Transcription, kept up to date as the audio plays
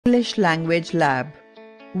English Language Lab.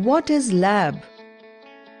 What is lab?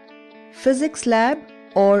 Physics lab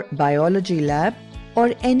or biology lab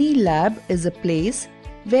or any lab is a place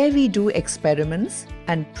where we do experiments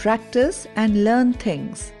and practice and learn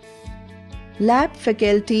things. Lab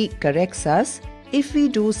faculty corrects us if we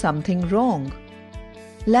do something wrong.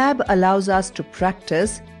 Lab allows us to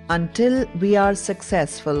practice until we are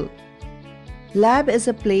successful. Lab is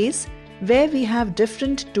a place where we have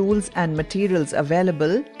different tools and materials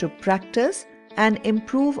available to practice and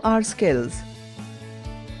improve our skills.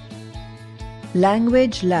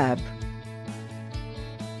 Language lab.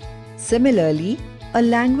 Similarly, a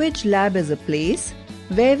language lab is a place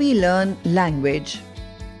where we learn language.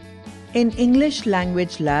 In English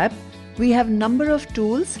Language Lab, we have number of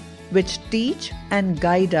tools which teach and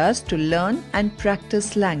guide us to learn and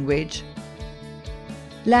practice language.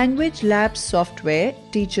 Language Lab software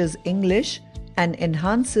teaches English and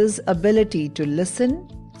enhances ability to listen,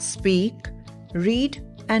 speak, read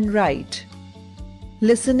and write.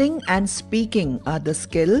 Listening and speaking are the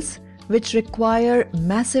skills which require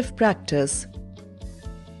massive practice.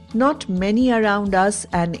 Not many around us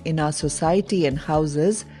and in our society and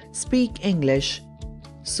houses speak English,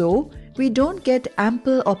 so we don't get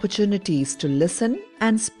ample opportunities to listen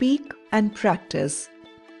and speak and practice.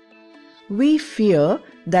 We fear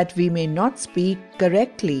that we may not speak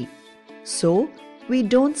correctly, so we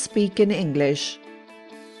don't speak in English.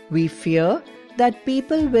 We fear that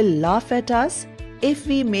people will laugh at us if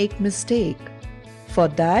we make mistake. For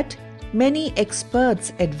that, many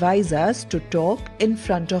experts advise us to talk in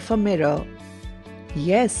front of a mirror.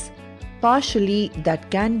 Yes, partially that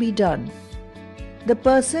can be done. The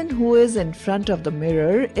person who is in front of the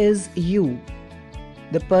mirror is you.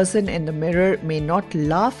 The person in the mirror may not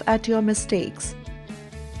laugh at your mistakes.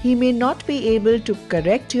 He may not be able to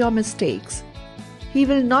correct your mistakes. He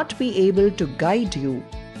will not be able to guide you.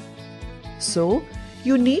 So,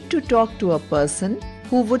 you need to talk to a person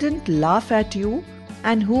who wouldn't laugh at you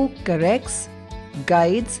and who corrects,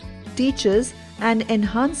 guides, teaches and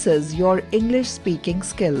enhances your English speaking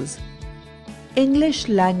skills. English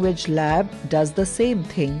Language Lab does the same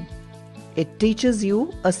thing. It teaches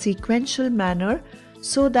you a sequential manner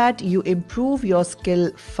so that you improve your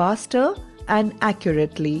skill faster and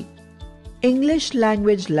accurately. English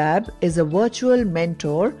Language Lab is a virtual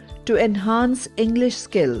mentor to enhance English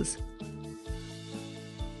skills.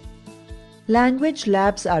 Language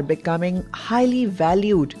labs are becoming highly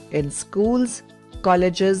valued in schools,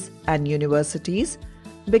 colleges and universities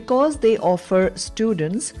because they offer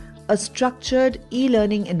students a structured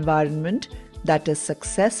e-learning environment that is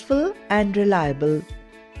successful and reliable.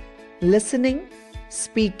 Listening,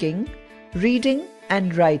 speaking, reading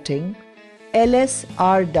and writing,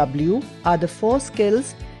 LSRW, are the 4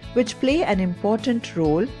 skills which play an important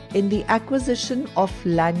role in the acquisition of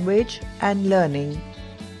language and learning.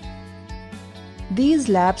 These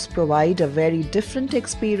labs provide a very different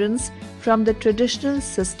experience from the traditional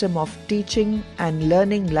system of teaching and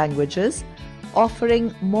learning languages,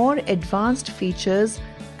 offering more advanced features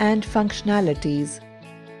and functionalities.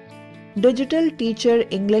 Digital Teacher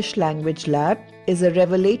English Language Lab is a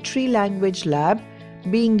revelatory language lab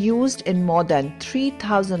being used in more than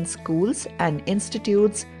 3,000 schools and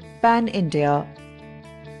institutes pan-India.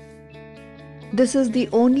 This is the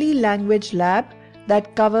only language lab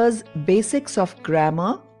that covers basics of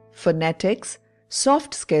grammar, phonetics,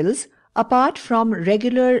 soft skills apart from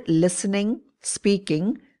regular listening,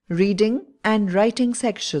 speaking, reading and writing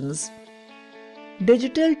sections.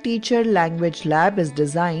 Digital Teacher Language Lab is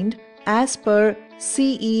designed as per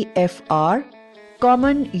CEFR,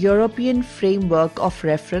 Common European Framework of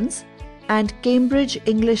Reference and Cambridge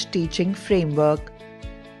English Teaching Framework.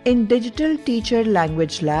 In Digital Teacher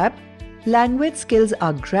Language Lab, language skills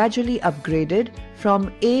are gradually upgraded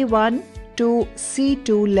from A1 to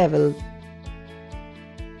C2 level.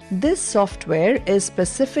 This software is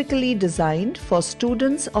specifically designed for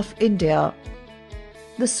students of India.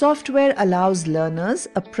 The software allows learners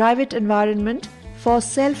a private environment for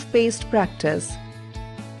self-paced practice.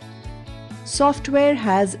 Software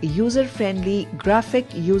has user-friendly graphic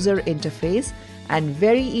user interface and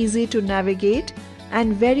very easy to navigate,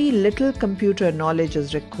 and very little computer knowledge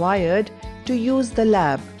is required to use the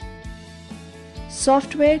lab.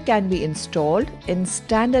 Software can be installed in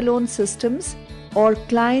standalone systems or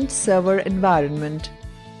client-server environment.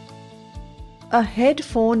 A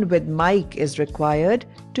headphone with mic is required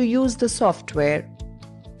to use the software.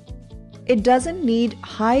 It doesn't need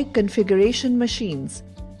high configuration machines.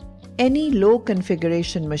 Any low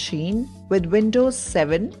configuration machine with Windows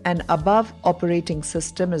 7 and above operating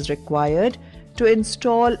system is required to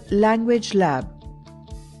install Language Lab.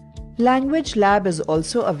 Language Lab is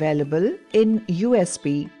also available in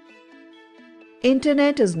USB.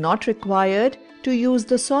 Internet is not required to use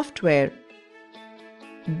the software.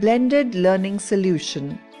 Blended Learning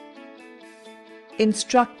Solution.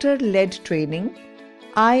 Instructor-led training,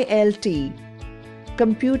 ILT.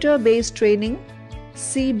 Computer-based training,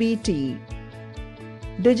 CBT.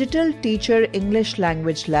 Digital Teacher English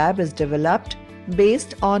Language Lab is developed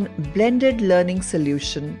based on blended learning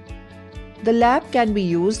solution. The lab can be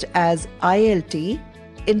used as ILT,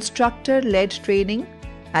 instructor-led training,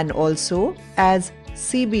 and also as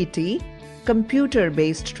CBT,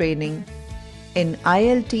 computer-based training. In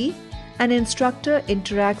ILT, an instructor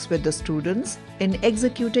interacts with the students in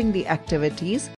executing the activities